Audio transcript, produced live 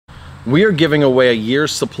We are giving away a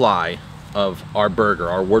year's supply of our burger,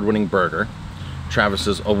 our award-winning burger,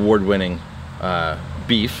 Travis's award-winning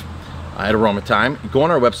beef at Aroma Thyme. Go on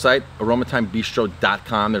our website,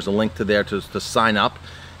 aromatimebistro.com. There's a link to there to sign up,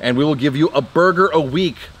 and we will give you a burger a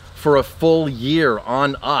week for a full year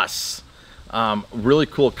on us. Really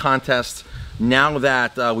cool contest. Now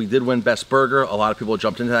that we did win Best Burger, a lot of people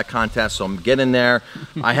jumped into that contest, so I'm getting there.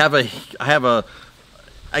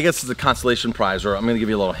 I guess it's a consolation prize, or I'm going to give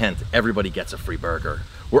you a little hint. Everybody gets a free burger.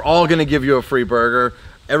 We're all going to give you a free burger.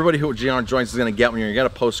 Everybody who joins is going to get one. You're going to get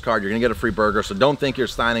a postcard. You're going to get a free burger. So don't think you're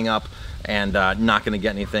signing up and not going to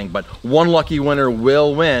get anything. But one lucky winner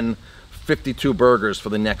will win 52 burgers for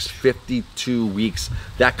the next 52 weeks.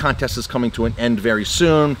 That contest is coming to an end very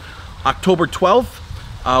soon. October 12th,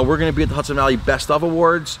 we're going to be at the Hudson Valley Best of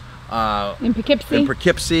Awards. In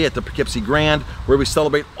Poughkeepsie At the Poughkeepsie Grand, where we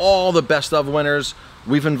celebrate all the Best of winners.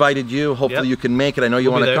 We've invited you. Hopefully you can make it. I know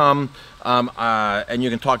you want to come, and you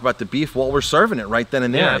can talk about the beef while we're serving it right then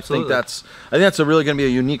and there. Yeah, I think that's really going to be a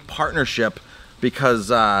unique partnership, because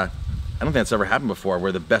I don't think that's ever happened before,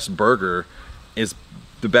 where the best burger is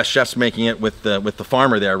the best chefs making it with the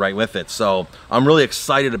farmer there right with it. So I'm really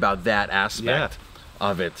excited about that aspect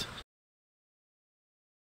of it.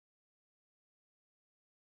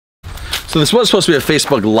 So this was supposed to be a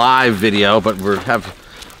Facebook Live video, but we have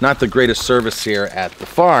not the greatest service here at the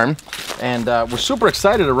farm. And we're super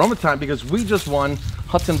excited at Aroma Thyme because we just won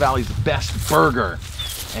Hudson Valley's Best Burger.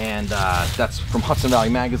 And that's from Hudson Valley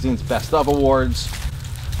Magazine's Best of Awards.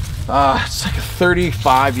 It's like a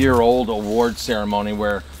 35-year-old award ceremony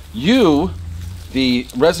where you, the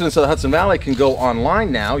residents of the Hudson Valley, can go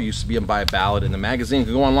online now. It used to be by a ballot in the magazine. You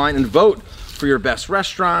can go online and vote for your best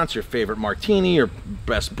restaurants, your favorite martini, your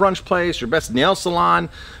best brunch place, your best nail salon,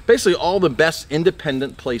 basically all the best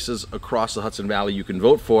independent places across the Hudson Valley you can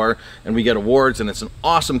vote for, and we get awards, and it's an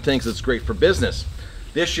awesome thing because it's great for business.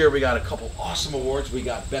 This year we got a couple awesome awards. We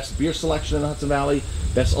got Best Beer Selection in the Hudson Valley,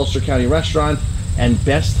 Best Ulster County Restaurant, and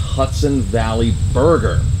Best Hudson Valley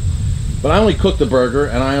Burger. But I only cooked the burger,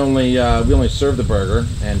 and we only served the burger,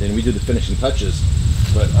 and then we did the finishing touches.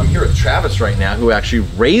 But I'm here with Travis right now, who actually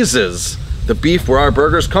raises the beef where our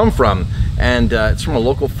burgers come from, and it's from a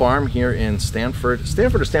local farm here in Stanford or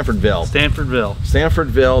Stanfordville?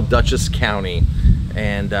 Stanfordville, Dutchess County.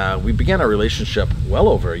 And we began our relationship well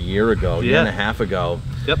over a year ago, year and a half ago.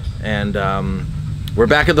 Yep. And we're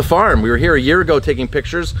back at the farm. We were here a year ago taking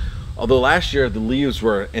pictures, although last year the leaves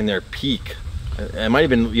were in their peak. It might have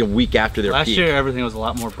been a week after their peak. Last year everything was a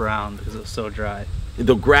lot more brown because it was so dry.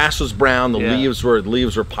 The grass was brown, the leaves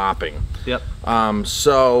were popping. Yep.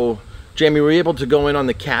 So Jamie, were you able to go in on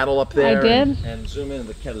the cattle up there? I did. And zoom in.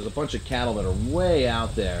 There's a bunch of cattle that are way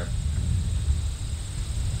out there.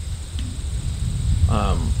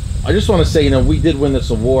 I just want to say, we did win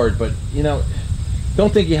this award, but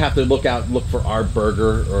don't think you have to look for our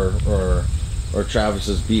burger or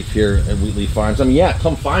Travis's beef here at Wheatley Farms. I mean, yeah,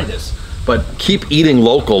 come find us, but keep eating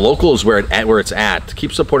local. Local is where it's at.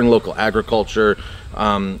 Keep supporting local agriculture.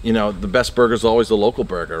 The best burger is always the local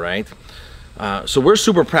burger, right? So we're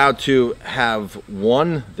super proud to have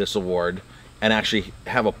won this award and actually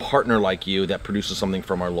have a partner like you that produces something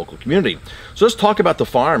from our local community. So let's talk about the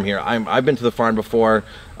farm here. I've been to the farm before.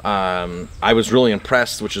 I was really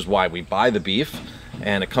impressed, which is why we buy the beef,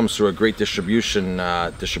 and it comes through a great distribution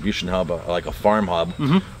hub, like a farm hub,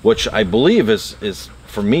 which I believe is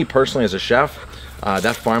for me personally as a chef,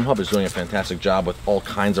 that farm hub is doing a fantastic job with all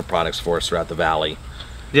kinds of products for us throughout the valley.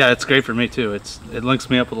 Yeah, it's great for me too. It links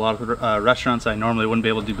me up with a lot of restaurants I normally wouldn't be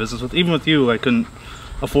able to do business with. Even with you, I couldn't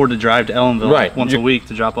afford to drive to Ellenville once a week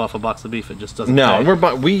to drop off a box of beef. It just doesn't. No,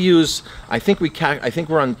 I think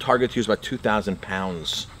we're on target to use about 2,000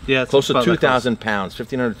 pounds. Yeah, close to 2,000 pounds,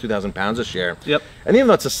 1,500 to 2,000 pounds this year. Yep. And even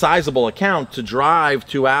though it's a sizable account, to drive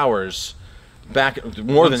 2 hours back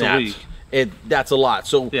more than that, that's a lot.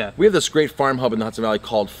 So we have this great farm hub in the Hudson Valley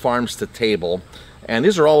called Farms to Table. And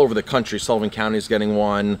these are all over the country. Sullivan County is getting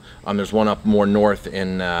one. There's one up more north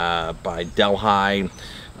in by Delhi.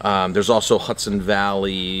 There's also Hudson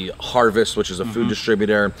Valley Harvest, which is a food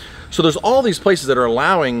distributor. So there's all these places that are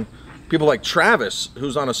allowing people like Travis,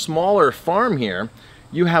 who's on a smaller farm here.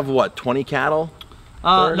 You have what, 20 cattle?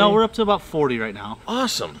 No, we're up to about 40 right now.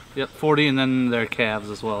 Awesome. Yep, 40, and then there are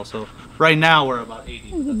calves as well. So right now we're about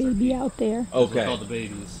 80. There's a baby out there. Okay. Those are called the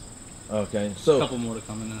babies. Okay, so a couple more to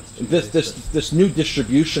come in. This new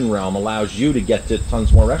distribution realm allows you to get to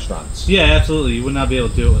tons more restaurants. Yeah, absolutely. You would not be able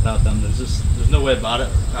to do it without them. There's no way about it.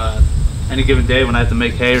 Any given day when I have to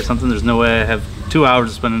make hay or something, there's no way I have 2 hours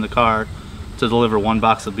to spend in the car to deliver one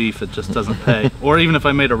box of beef. It just doesn't pay. Or even if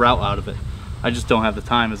I made a route out of it. I just don't have the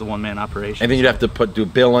time as a one-man operation. And then you'd have to do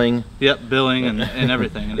billing. Yep, billing and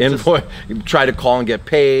everything. And try to call and get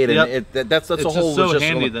paid. And yep. that's a whole. It's just so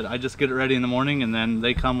handy that I just get it ready in the morning, and then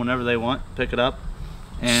they come whenever they want, pick it up,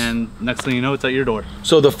 and next thing you know, it's at your door.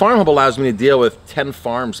 So the Farm Hub allows me to deal with 10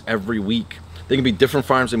 farms every week. They can be different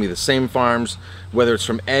farms, they can be the same farms, whether it's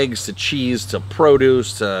from eggs to cheese to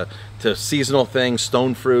produce to seasonal things,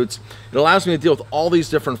 stone fruits. It allows me to deal with all these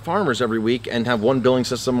different farmers every week and have one billing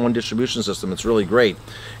system, one distribution system. It's really great.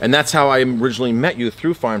 And that's how I originally met you,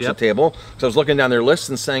 through Farms to Table. So I was looking down their list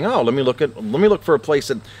and saying, oh, let me look for a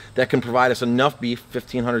place that can provide us enough beef,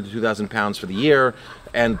 1,500 to 2,000 pounds for the year,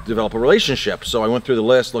 and develop a relationship. So I went through the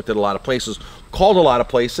list, looked at a lot of places, called a lot of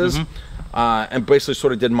places. And basically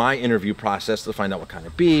sort of did my interview process to find out what kind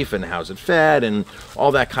of beef and how's it fed and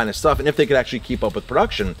all that kind of stuff, and if they could actually keep up with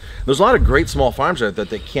production. There's a lot of great small farms there that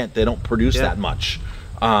they don't produce that much,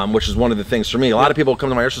 which is one of the things for me. A lot of people come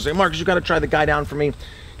to my restaurant and say, Marcus, you got to try the guy down for me.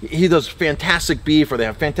 He does fantastic beef, or they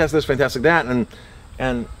have fantastic this, fantastic that,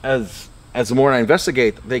 and as the more I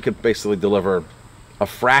investigate, they could basically deliver a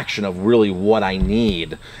fraction of really what I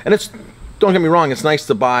need. And don't get me wrong, it's nice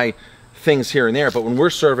to buy things here and there, but when we're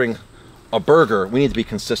serving a burger, we need to be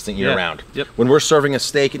consistent year-round. Yep. When we're serving a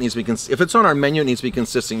steak, it needs to be if it's on our menu, it needs to be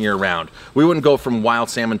consistent year-round. We wouldn't go from wild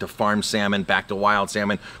salmon to farm salmon back to wild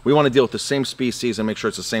salmon. We want to deal with the same species and make sure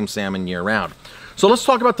it's the same salmon year-round. So let's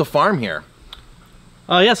talk about the farm here.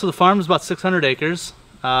 Yeah, so the farm is about 600 acres.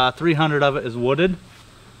 300 of it is wooded.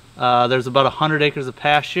 There's about 100 acres of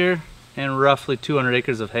pasture and roughly 200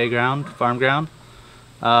 acres of hay ground, farm ground.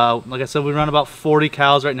 Like I said, we run about 40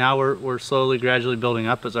 cows right now. We're slowly, gradually building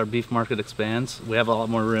up as our beef market expands. We have a lot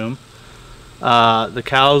more room. The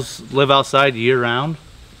cows live outside year-round.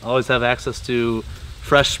 Always have access to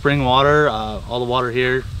fresh spring water. All the water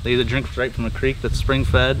here, they either drink right from a creek that's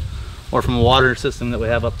spring-fed, or from a water system that we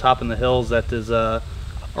have up top in the hills that is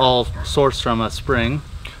all sourced from a spring.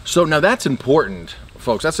 So now that's important,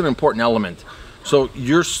 folks. That's an important element. So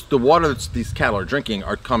the water that these cattle are drinking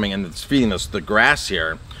are coming, and it's feeding us the grass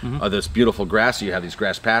here, this beautiful grass you have, these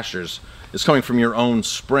grass pastures, is coming from your own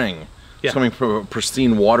spring. It's coming from a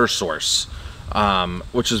pristine water source,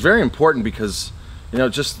 which is very important because,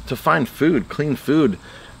 just to find food, clean food,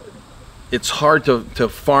 it's hard to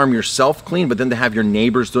farm yourself clean, but then to have your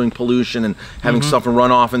neighbors doing pollution and having stuff run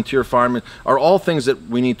off into your farm are all things that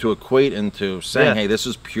we need to equate into saying, hey, this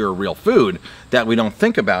is pure, real food that we don't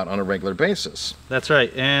think about on a regular basis. That's right.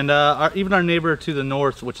 And even our neighbor to the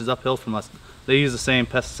north, which is uphill from us, they use the same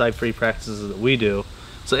pesticide-free practices that we do.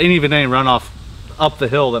 So any runoff up the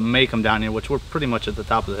hill that may come down here, which we're pretty much at the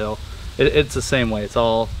top of the hill, it's the same way. It's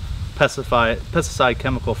all pesticide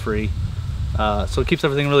chemical-free, so it keeps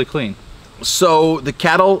everything really clean. So the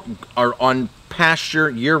cattle are on pasture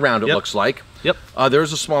year-round, it looks like. Yep.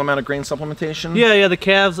 There's a small amount of grain supplementation? Yeah, the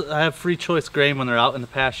calves have free choice grain when they're out in the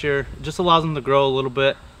pasture. It just allows them to grow a little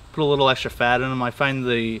bit, put a little extra fat in them. I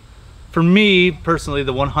find for me personally,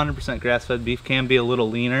 the 100% grass-fed beef can be a little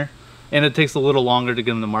leaner, and it takes a little longer to get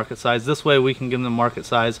them the market size. This way we can give them the market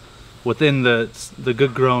size within the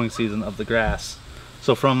good growing season of the grass.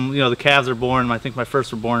 So from, the calves are born, I think my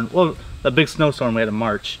first were born, well, that big snowstorm we had in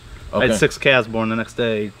March. I had 6 calves born the next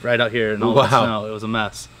day, right out here in all the snow. It was a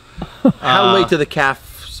mess. How late do the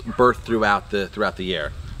calves birth throughout the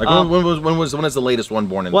year? Like when is the latest one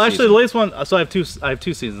born in the season? Well, actually, the latest one. So I have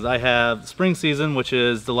two seasons. I have spring season, which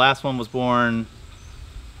is the last one was born,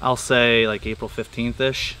 I'll say like April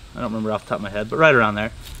 15th-ish. I don't remember off the top of my head, but right around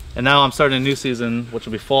there. And now I'm starting a new season, which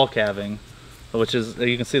will be fall calving, which is,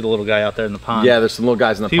 you can see the little guy out there in the pond. Yeah, there's some little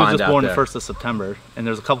guys in the pond out there. He was just born the 1st of September, and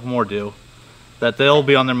there's a couple more due. That they'll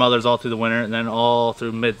be on their mothers all through the winter, and then all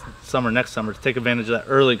through mid-summer next summer to take advantage of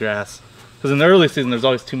that early grass. Because in the early season, there's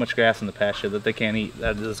always too much grass in the pasture that they can't eat,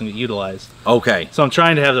 that doesn't get utilized. Okay. So I'm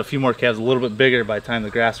trying to have a few more calves a little bit bigger by the time the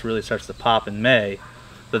grass really starts to pop in May,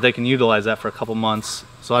 that they can utilize that for a couple months,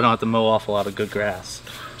 so I don't have to mow off a lot of good grass.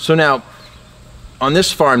 So now, on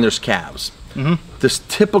this farm, there's calves. This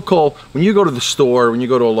typical, when you go to the store, when you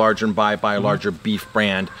go to a larger and buy a larger beef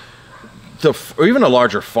brand, or even a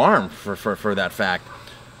larger farm for that fact,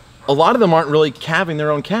 a lot of them aren't really calving their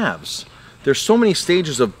own calves. There's so many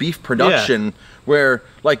stages of beef production where,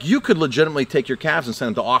 like, you could legitimately take your calves and send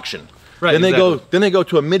them to auction. Right. Then they go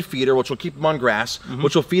to a mid feeder, which will keep them on grass,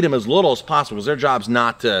 which will feed them as little as possible, because their job's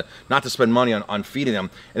not to spend money on feeding them.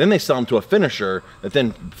 And then they sell them to a finisher that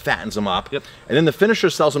then fattens them up. Yep. And then the finisher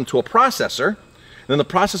sells them to a processor. And then the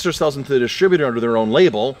processor sells them to the distributor under their own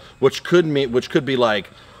label, which could be like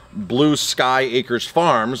Blue Sky Acres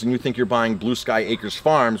Farms, and you think you're buying Blue Sky Acres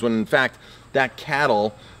Farms when in fact that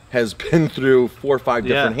cattle has been through 4 or 5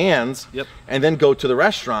 different hands, and then go to the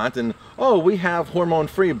restaurant and, oh, we have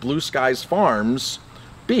hormone-free Blue Skies Farms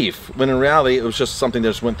beef, when in reality it was just something that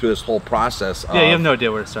just went through this whole process. Yeah, you have no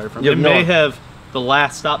idea where it started from. It may have, the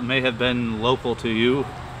last stop may have been local to you,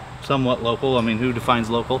 somewhat local. I mean, who defines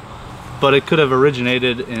local? But it could have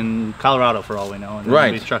originated in Colorado for all we know, and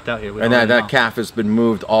then be trucked out here. And that calf has been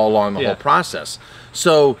moved all along the whole process.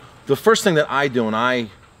 So the first thing that I do when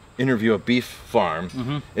I interview a beef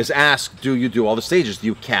farm is ask, do you do all the stages? Do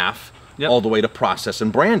you calf all the way to process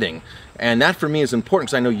and branding? And that for me is important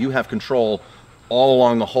because I know you have control all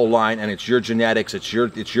along the whole line, and it's your genetics, it's your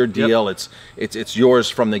deal, it's yours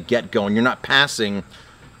from the get-go, and you're not passing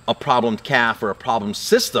a problemed calf or a problem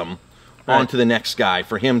system on to the next guy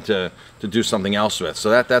for him to do something else with.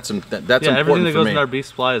 So that's important for me. Everything that goes in our beef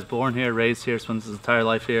supply is born here, raised here, spends his entire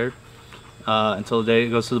life here until the day it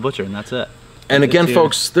goes to the butcher, and that's it. And again,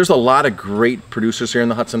 folks, there's a lot of great producers here in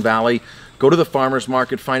the Hudson Valley. Go to the farmer's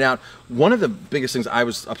market, find out. One of the biggest things I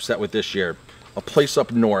was upset with this year, a place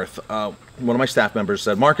up north, one of my staff members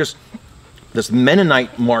said, Marcus, this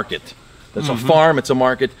Mennonite market, that's a farm, it's a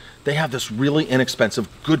market, they have this really inexpensive,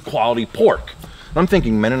 good quality pork. And I'm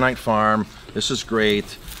thinking, Mennonite farm, this is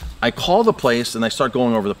great. I call the place and I start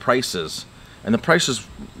going over the prices, and the prices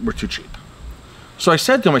were too cheap. So I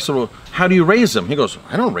said to him, I said, well, how do you raise them? He goes,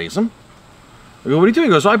 I don't raise them. I go, what do you do? He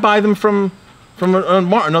goes, I buy them from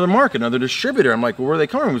another market, another distributor. I'm like, well, where are they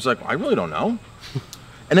coming from? He's like, I really don't know.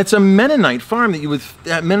 And it's a Mennonite farm that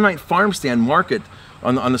that Mennonite farm stand market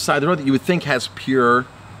on the side of the road that you would think has pure,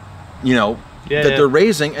 that they're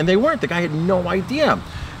raising, and they weren't. The guy had no idea.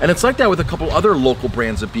 And it's like that with a couple other local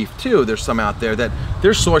brands of beef too. There's some out there that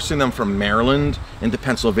they're sourcing them from Maryland into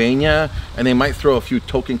Pennsylvania, and they might throw a few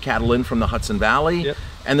token cattle in from the Hudson Valley,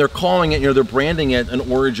 and they're calling it, they're branding it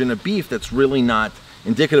an origin of beef that's really not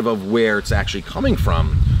indicative of where it's actually coming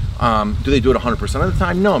from. Do they do it 100% of the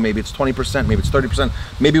time? No, maybe it's 20%, maybe it's 30%.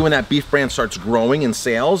 Maybe when that beef brand starts growing in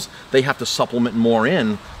sales, they have to supplement more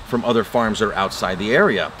in from other farms that are outside the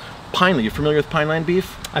area. Pineland, you familiar with Pineland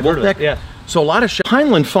beef? I've heard of it, yeah. So a lot of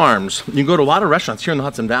Pineland farms, you can go to a lot of restaurants here in the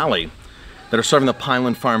Hudson Valley that are serving the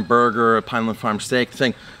Pineland Farm burger, a Pineland Farm steak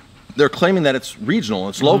thing. They're claiming that it's regional,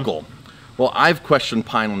 it's local. Well, I've questioned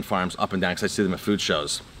Pineland farms up and down because I see them at food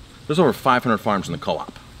shows. There's over 500 farms in the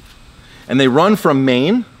co-op. And they run from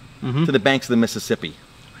Maine to the banks of the Mississippi.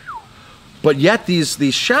 But yet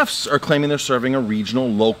these chefs are claiming they're serving a regional,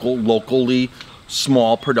 locally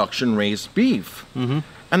small production raised beef.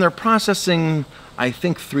 And they're processing, I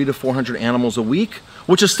think, 300 to 400 animals a week,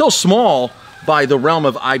 which is still small by the realm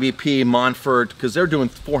of IBP, Montfort, because they're doing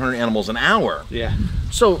 400 animals an hour. Yeah.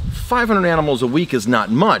 So 500 animals a week is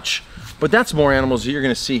not much, but that's more animals that you're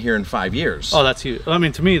going to see here in 5 years. Oh, that's huge. I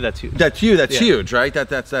mean, to me, that's huge. That's huge, right?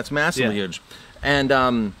 That's massively huge. And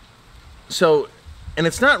and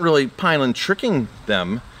it's not really Pineland tricking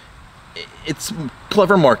them. It's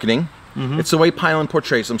clever marketing. It's the way Pineland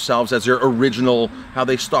portrays themselves as their original, how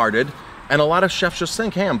they started. And a lot of chefs just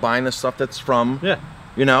think, hey, I'm buying this stuff that's from,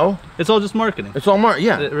 It's all just marketing. It's all marketing,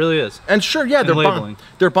 yeah. It really is. And sure, yeah,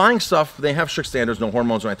 they're buying stuff. They have strict standards, no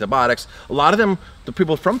hormones, no antibiotics. A lot of them, the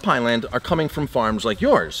people from Pineland, are coming from farms like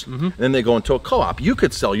yours. And then they go into a co-op. You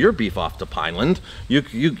could sell your beef off to Pineland.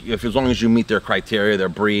 If as long as you meet their criteria, their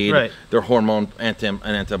breed, their hormone and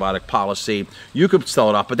antibiotic policy, you could sell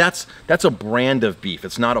it off. But that's a brand of beef.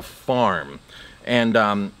 It's not a farm.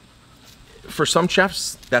 And for some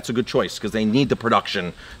chefs, that's a good choice because they need the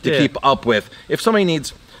production to keep up with. If somebody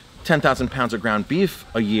needs 10,000 pounds of ground beef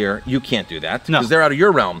a year, you can't do that because they're out of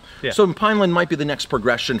your realm. So Pineland might be the next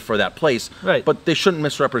progression for that place, but they shouldn't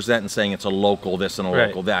misrepresent and saying it's a local this and a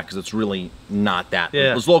local that, because it's really not that.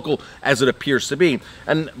 As local as it appears to be.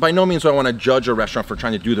 And by no means do I want to judge a restaurant for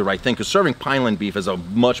trying to do the right thing, because serving Pineland beef is a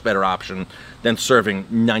much better option than serving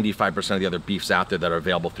 95% of the other beefs out there that are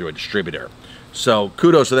available through a distributor. So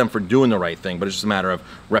kudos to them for doing the right thing, but it's just a matter of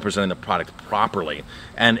representing the product properly.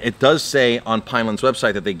 And it does say on Pineland's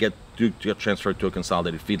website that they do get transferred to a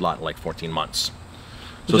consolidated feedlot in like 14 months.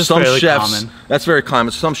 So some chefs, that's very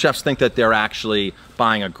common. Some chefs think that they're actually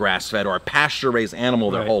buying a grass-fed or a pasture-raised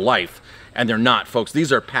animal their whole life, and they're not, folks.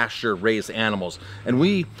 These are pasture-raised animals, and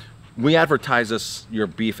we advertise your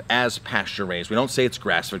beef as pasture-raised. We don't say it's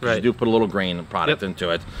grass-fed because you do put a little grain product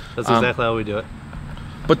into it. That's exactly how we do it.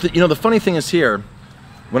 But the funny thing is here,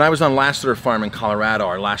 when I was on Lassiter Farm in Colorado,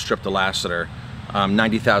 our last trip to Lassiter,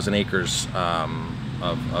 90,000 acres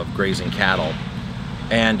of grazing cattle,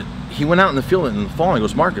 and he went out in the field in the fall and he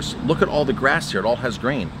goes, Marcus, look at all the grass here. It all has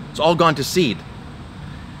grain. It's all gone to seed.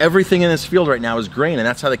 Everything in this field right now is grain, and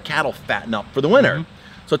that's how the cattle fatten up for the winter.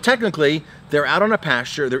 So technically, they're out on a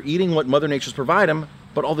pasture, they're eating what Mother Nature's provide them,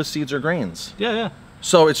 but all the seeds are grains. Yeah, yeah.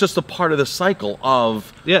 So it's just a part of the cycle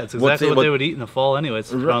of... Yeah, it's exactly what they would eat in the fall anyway.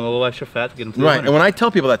 It's around a little extra fat to get them through the winter. And when I tell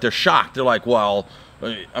people that, they're shocked. They're like, well...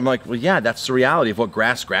 I'm like, well, yeah, that's the reality of what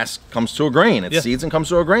grass comes to a grain. It seeds and comes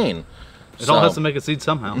to a grain. It all has to make a seed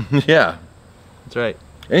somehow. Yeah. That's right.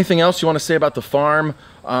 Anything else you want to say about the farm?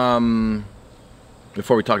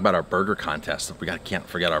 Before we talk about our burger contest. Can't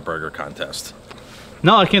forget our burger contest.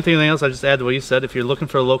 No, I can't think of anything else. I just add to what you said. If you're looking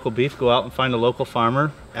for a local beef, go out and find a local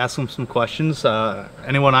farmer. Ask them some questions.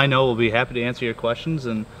 Anyone I know will be happy to answer your questions.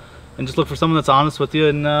 And just look for someone that's honest with you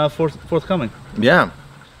and forthcoming. Yeah.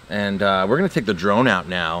 And we're going to take the drone out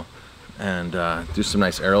now and do some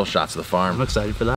nice aerial shots of the farm. I'm excited for that.